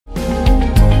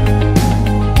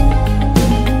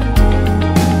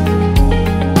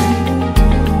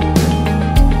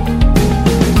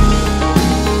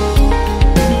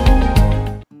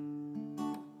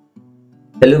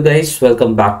Hello guys,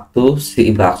 welcome back to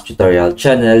CEBAX tutorial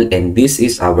channel, and this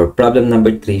is our problem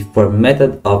number 3 for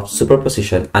method of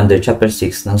superposition under chapter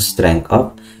 6 ng strength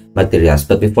of materials.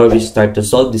 But before we start to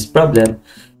solve this problem,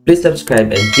 please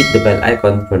subscribe and hit the bell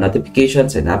icon for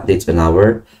notifications and updates on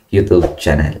our YouTube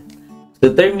channel.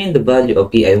 To determine the value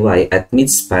of EIY at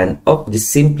midspan of the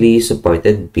simply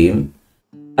supported beam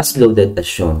as loaded as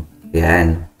shown.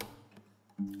 Yan.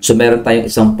 So meron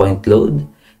tayong isang point load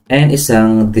and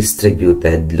isang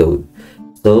distributed load.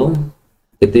 So,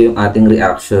 ito yung ating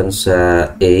reaction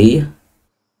sa A.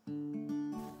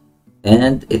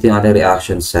 And ito yung ating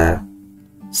reaction sa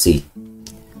C.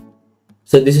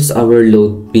 So, this is our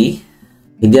load P.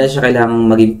 Hindi na siya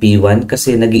kailangang maging P1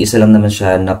 kasi nag-iisa lang naman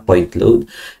siya na point load.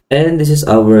 And this is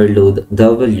our load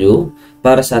W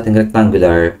para sa ating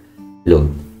rectangular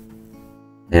load.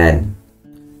 Ayan.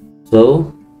 So,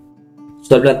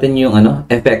 solve natin yung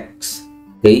effects.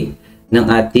 Okay, ng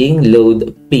ating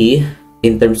load P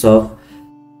in terms of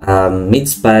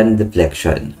midspan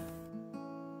deflection.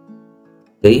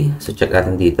 Okay, so check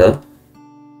natin dito.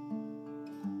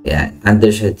 Ayan,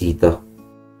 under siya dito.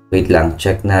 Wait lang,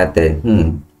 check natin.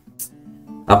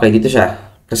 Okay, dito siya.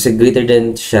 Kasi greater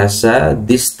than siya sa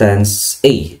distance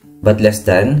A, but less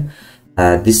than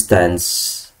distance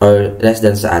or less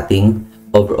than sa ating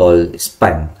overall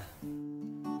span.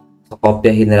 So,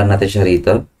 kopyahin na lang natin siya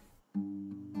rito.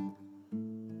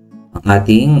 Ang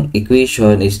ating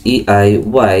equation is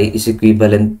EIY is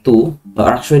equivalent to,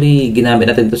 actually, ginamit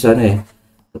natin ito sa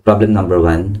problem number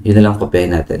 1. Yun na lang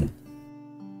kopyahin natin.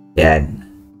 Yan.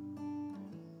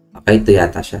 Okay, ito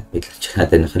yata siya. Wait lang, check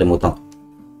natin. Nakalimutan ko.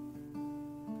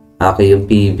 Okay, yung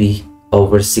PB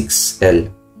over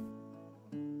 6L.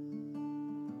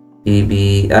 PB,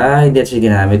 hindi natin siya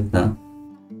ginamit, no?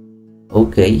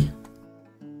 Okay.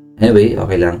 Anyway,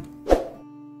 okay lang.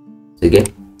 Sige.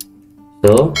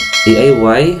 So,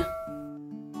 EIY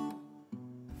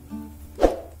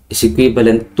is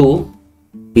equivalent to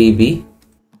PB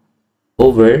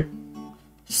over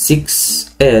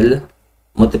 6L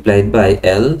multiplied by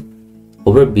L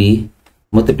over B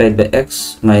multiplied by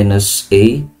X minus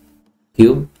A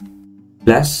cubed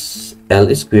plus L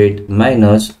squared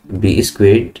minus B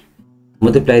squared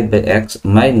multiplied by X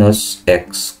minus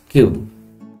X cubed.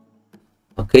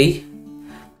 Okay?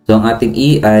 So, ang ating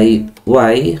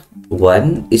EIY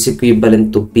 1 is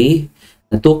equivalent to P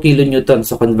na 2 kN.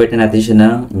 So, convert na natin siya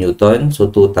ng Newton. So,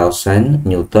 2,000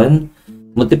 Newton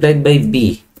multiplied by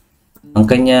B. Ang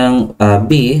kanyang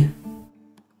B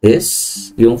is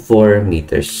yung 4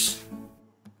 meters.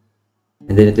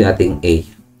 And then, ito yung ating A.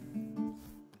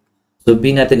 So,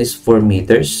 B natin is 4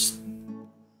 meters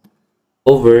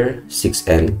over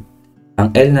 6L. Ang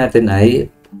L natin ay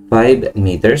 5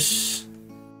 meters.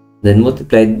 Then,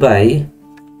 multiplied by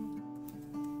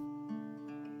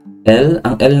L,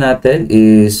 ang L natin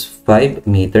is 5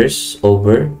 meters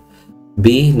over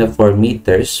B na 4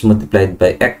 meters multiplied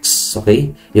by X.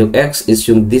 Okay? Yung X is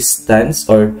yung distance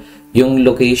or yung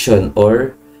location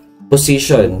or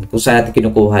position kung saan natin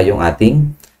kinukuha yung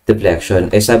ating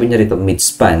deflection. Eh, sabi niya rito,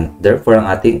 midspan. Therefore,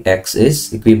 ang ating X is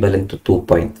equivalent to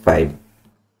 2.5.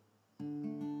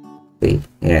 Okay?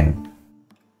 Ayan.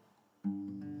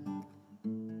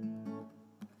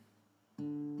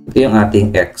 Ito yung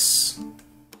ating X.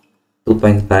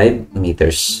 2.5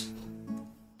 meters.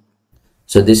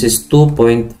 So, this is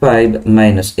 2.5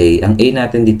 minus A. Ang A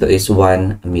natin dito is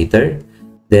 1 meter.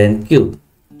 Then, cube.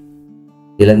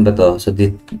 Ilan ba to? So,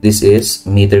 this is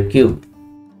meter cube.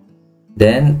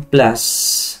 Then,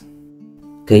 plus.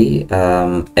 Okay.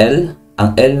 L.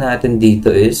 Ang L natin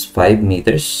dito is 5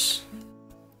 meters.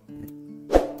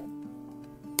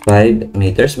 5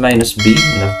 meters minus B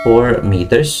na 4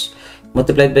 meters.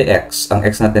 Multiplied by X. Ang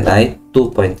X natin ay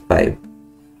 2.5.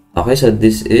 Okay, so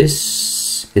this is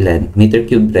ilan? Meter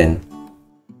cube din.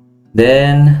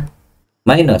 Then,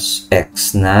 minus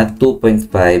X na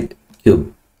 2.5 cube.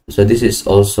 So, this is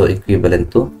also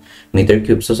equivalent to meter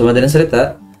cube. So, sa madaling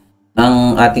salita,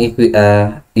 ang ating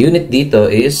unit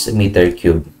dito is meter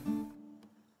cube.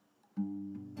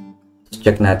 So,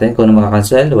 check natin kung ano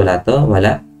makakancel. Wala to?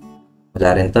 Wala. Wala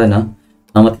rin to, no?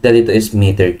 Ang matitira dito is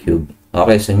meter cube.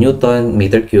 Okay, so Newton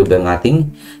meter cube ang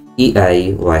ating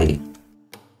EIY.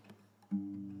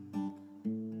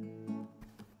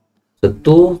 So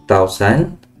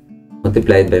 2,000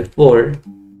 multiplied by 4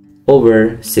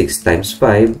 over 6 times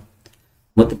 5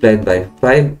 multiplied by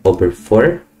 5 over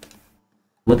 4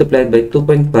 multiplied by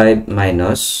 2.5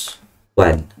 minus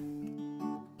 1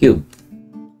 cube.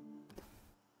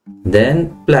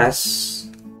 Then plus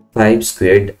 5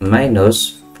 squared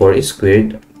minus 4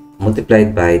 squared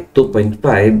multiplied by 2.5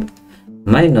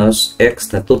 minus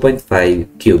x na 2.5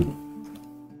 cube.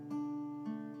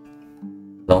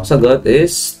 So, ang sagot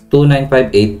is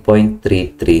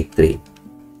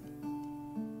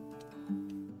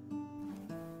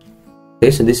 2958.333.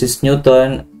 Okay, so this is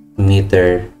Newton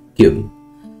meter cube.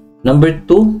 Number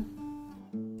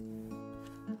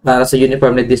 2, para sa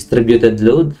uniformly distributed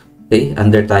load, okay,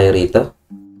 under tayo rito.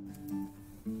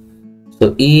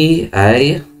 So, E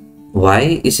ay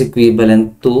Y is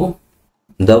equivalent to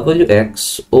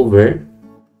WX over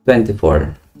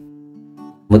 24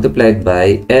 multiplied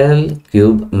by L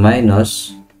cube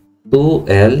minus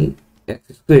 2L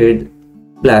x squared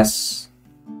plus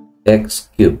x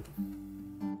cube.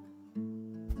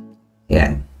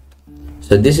 Yan.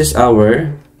 So, this is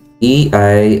our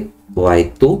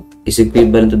EIY2 is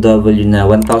equivalent to W na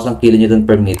 1,000 kN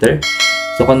per meter.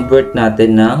 So, convert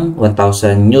natin ng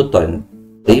 1,000 Newton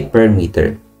per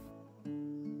meter.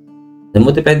 Then,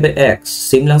 multiplied by X.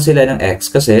 Same lang sila ng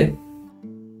X kasi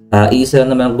isa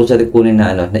lang naman kung sa kunin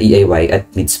na, na EIY at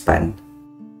midspan.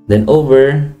 Then,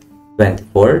 over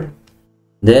 24.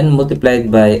 Then,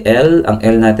 multiplied by L. Ang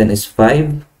L natin is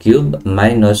 5 cube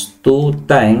minus 2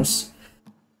 times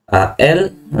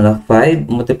L na 5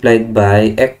 multiplied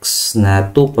by X na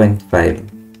 2.5.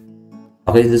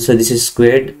 Okay, so this is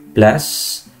squared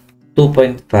plus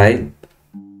 2.5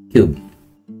 cube.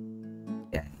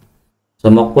 Yan.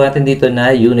 So, makuha natin dito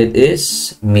na unit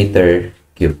is meter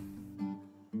cube.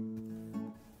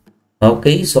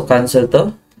 Okay, so cancel to.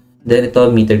 Then ito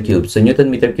meter cube. So, Newton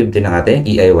meter cube din ang ating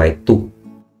EIY2.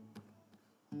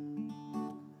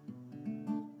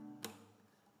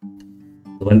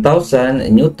 So, 1,000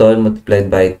 Newton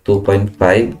multiplied by 2.5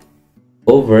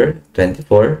 over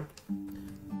 24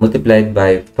 multiplied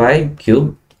by 5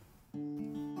 cube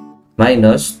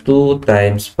minus 2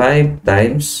 times 5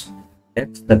 times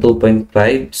x na 2.5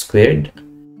 squared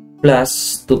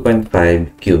plus 2.5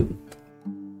 cube.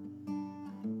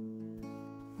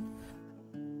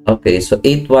 Okay, so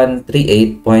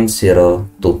 8138.02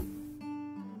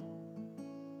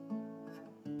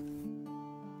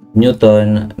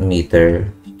 Newton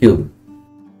meter cube.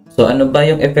 So, ano ba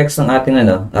yung effects ng ating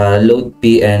load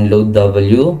P and load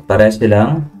W? Para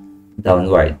silang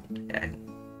downward. Ayan.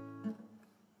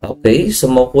 Okay,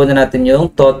 so makuha na natin yung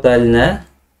total na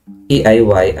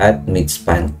EIY at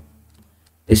midspan.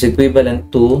 Is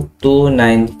equivalent to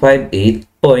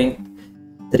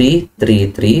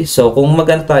 2958.333. So, kung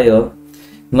magano tayo,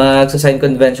 magsa-sign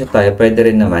convention tayo,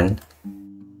 pwede rin naman.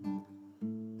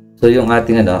 So, yung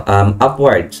ating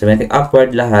upward. So, yung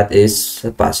upward lahat is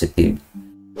positive.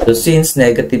 So, since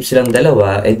negative silang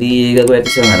dalawa, edi gagawin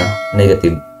natin silang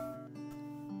negative.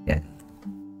 Yan.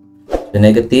 So,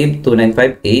 negative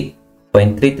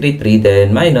 2958.333 then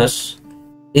minus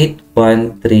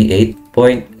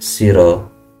 8138.02.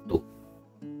 So,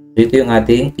 ito yung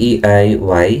ating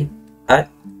EIY at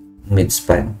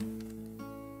midspan.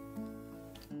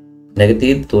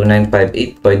 Negative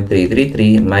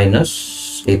 2958.333 minus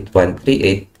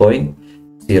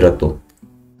 8138.02.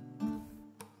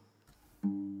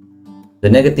 So,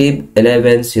 negative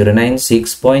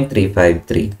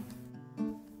 11096.353.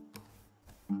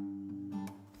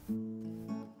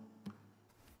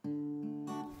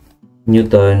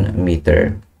 Newton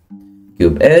meter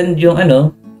cube. And yung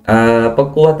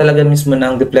pagkuha talaga mismo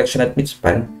ng deflection at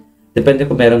midspan, depende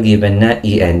kung merong given na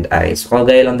E and I. So,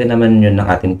 kagaya lang din naman yun ng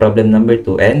ating problem number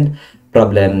 2 and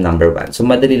problem number 1. So,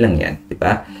 madali lang yan, di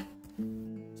ba?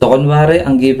 So, kunwari,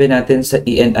 ang given natin sa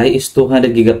E and I is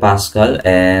 200 gigapascal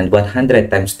and 100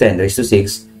 times 10 raised to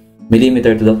 6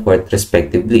 millimeter to the fourth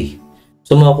respectively.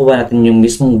 So, makukuha natin yung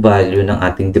mismong value ng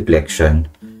ating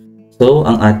deflection. So,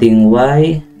 ang ating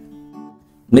Y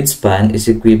midspan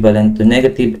is equivalent to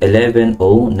negative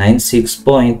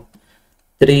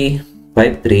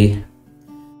 11096.353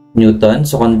 Newton.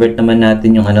 So, convert naman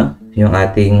natin yung yung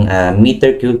ating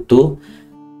meter cube to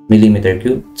millimeter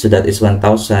cube. So, that is 1,000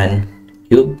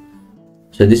 cube.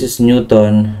 So, this is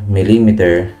Newton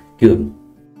millimeter cube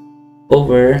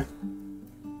over,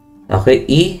 okay,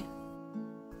 E.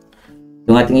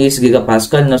 Yung ating E is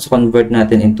gigapascal, no? So, convert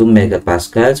natin into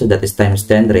megapascal. So, that is times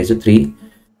 10 raised to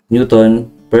 3 Newton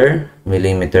per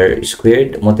millimeter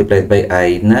squared multiplied by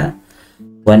I na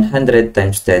 100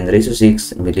 times 10 raised to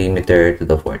 6 millimeter to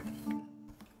the fourth.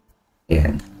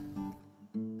 Ayan.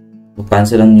 So,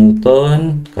 cancel ang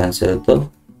Newton. Cancel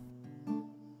to.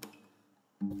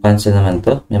 Cancel naman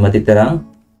to. May matitirang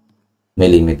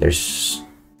millimeters.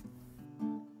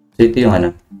 So, ito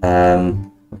yung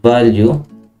value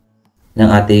ng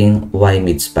ating Y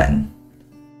midspan.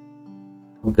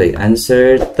 Okay,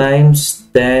 answer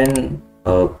times 10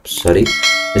 of,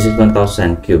 this is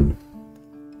 1,000 cube.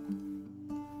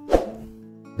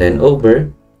 Then over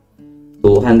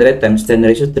 200 times 10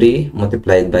 raised to 3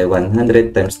 multiplied by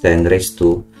 100 times 10 raised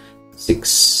to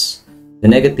 6. The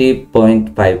negative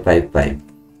 0.555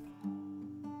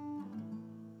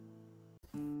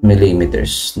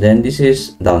 millimeters. Then this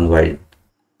is downward.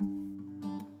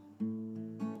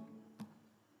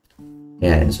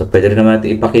 Yan. So, pwede rin naman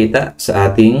natin ipakita sa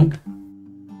ating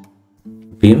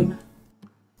beam.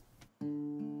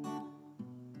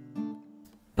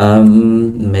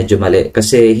 Medyo mali.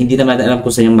 Kasi hindi naman alam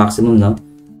kung saan yung maximum, no?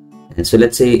 And so,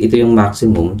 let's say ito yung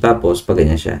maximum. Tapos, pag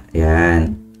ganyan siya.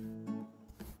 Ayan.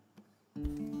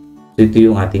 So, ito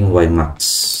yung ating Y max.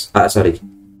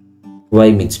 Y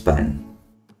midspan.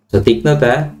 So, take note,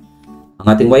 ha? Ang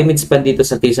ating Y midspan dito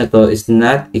sa case na to is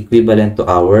not equivalent to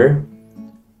our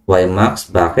Y max.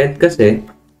 Bakit? Kasi,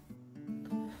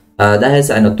 dahil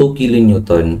sa 2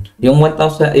 kilonewton, yung 1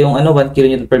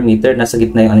 kilonewton per meter, nasa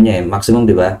gitna yung niya maximum,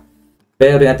 di ba?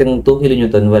 Pero yung ating 2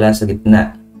 kilonewton, wala sa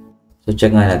gitna. So,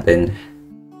 check nga natin.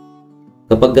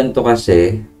 Kapag ganito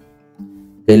kasi,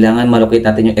 kailangan malocate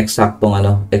natin yung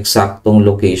eksaktong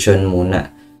location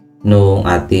muna nung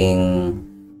ating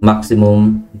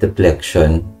maximum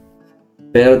deflection.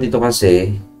 Pero dito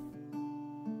kasi,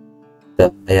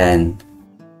 ayan.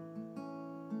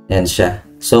 Ayan siya.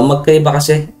 So, magkaiba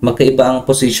ang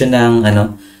position ng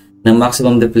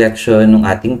maximum deflection ng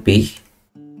ating P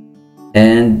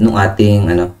and nung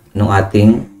ating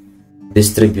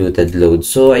distributed load.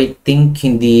 So, I think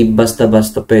hindi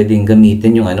basta-basta pwedeng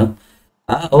gamitin yung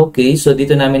okay. So,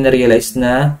 dito namin na-realize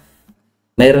na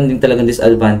mayroon din talagang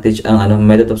disadvantage ang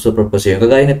method of superposition.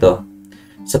 Kagaya nito,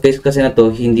 sa case kasi na to,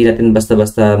 hindi natin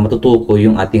basta-basta matutuko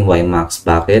yung ating Y max.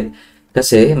 Bakit?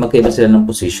 Kasi magkaiba sila ng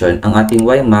position. Ang ating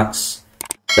Y max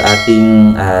sa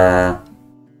ating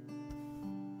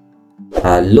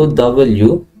load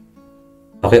W,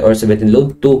 okay, or sabihin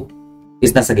load 2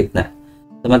 is nasa gitna.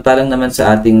 Samantalang naman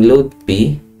sa ating load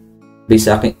P, based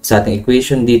sa ating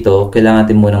equation dito, kailangan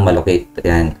natin munang malocate.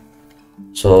 Ayan.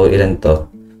 So, ilan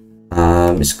to?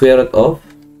 Square root of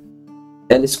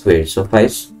L squared. So,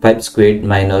 5 squared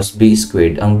minus B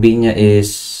squared. Ang B niya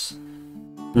is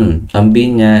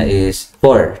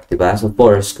 4, diba? So,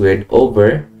 4 squared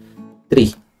over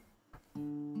 3.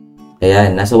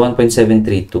 Ayan, nasa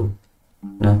 1.732.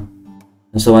 No?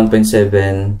 Nasa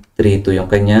 1.732 yung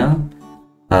kanyang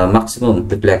maximum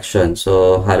deflection.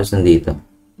 So, halos nandito.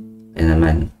 Ayan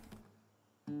naman.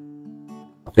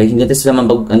 Okay, hindi natin sila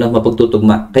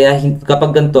mapagtutugma. Kaya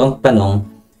kapag ganito ang tanong,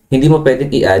 hindi mo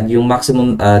pwedeng i-add yung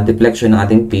maximum deflection ng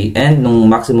ating P and nung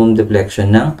maximum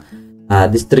deflection ng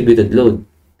distributed load.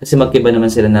 Kasi magkiba naman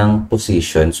sila ng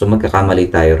position. So, magkakamali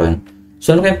tayo ron.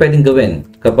 So, ano kaya pwedeng gawin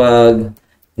kapag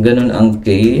ganun ang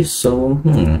case? So,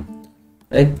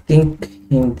 I think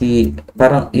hindi,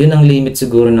 parang yun ang limit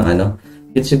siguro ng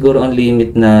yun siguro ang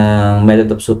limit ng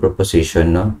method of superposition,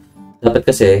 no? Dapat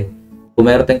kasi, kung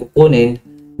mayroon tayong kukunin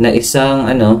na isang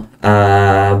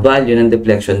value ng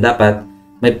deflection, dapat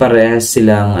may parehas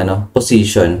silang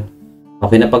position,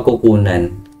 okay, na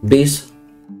pagkukunan based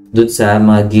dun sa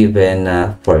mga given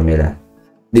na formula.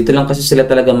 Dito lang kasi sila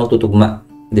talaga magtutugma,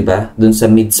 di ba? Dun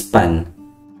sa midspan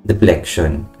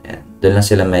deflection. Ayan. Doon lang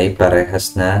sila may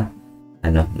parehas na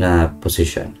na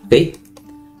position. Okay?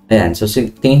 Ayan. So,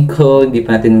 tingin ko hindi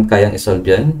pa natin kayang isolve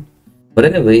yun. But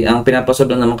anyway, ang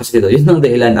pinapasolve naman kasi dito, yun ang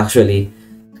dahilan actually.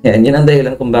 Ayan, yun ang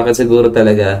dahilan kung bakit siguro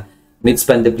talaga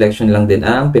midspan deflection lang din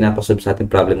ang pinapasolve sa ating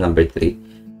problem number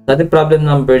 3. Sa ating problem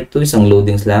number 2, isang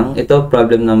loadings lang. Ito,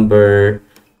 problem number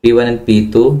P1 and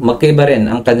P2, magkaiba rin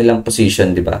ang kanilang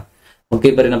position, di ba?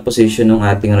 Magkaiba rin ang position ng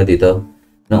ating dito,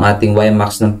 ng ating Y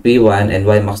max ng P1 and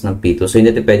Y max ng P2. So,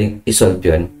 hindi natin pwedeng isolve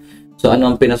yun. So,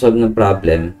 ano ang pinasolve ng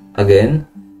problem? Again,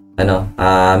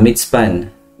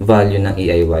 midspan value ng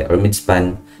EIY or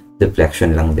midspan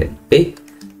deflection lang din. Okay?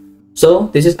 So,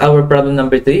 this is our problem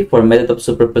number 3 for method of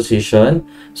superposition.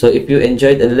 So, if you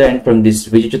enjoyed and learned from this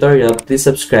video tutorial, please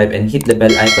subscribe and hit the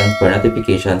bell icon for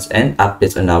notifications and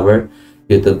updates on our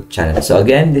YouTube channel. So,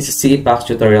 again, this is CE Pax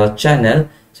Tutorial channel.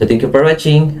 So, thank you for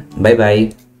watching.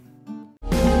 Bye-bye.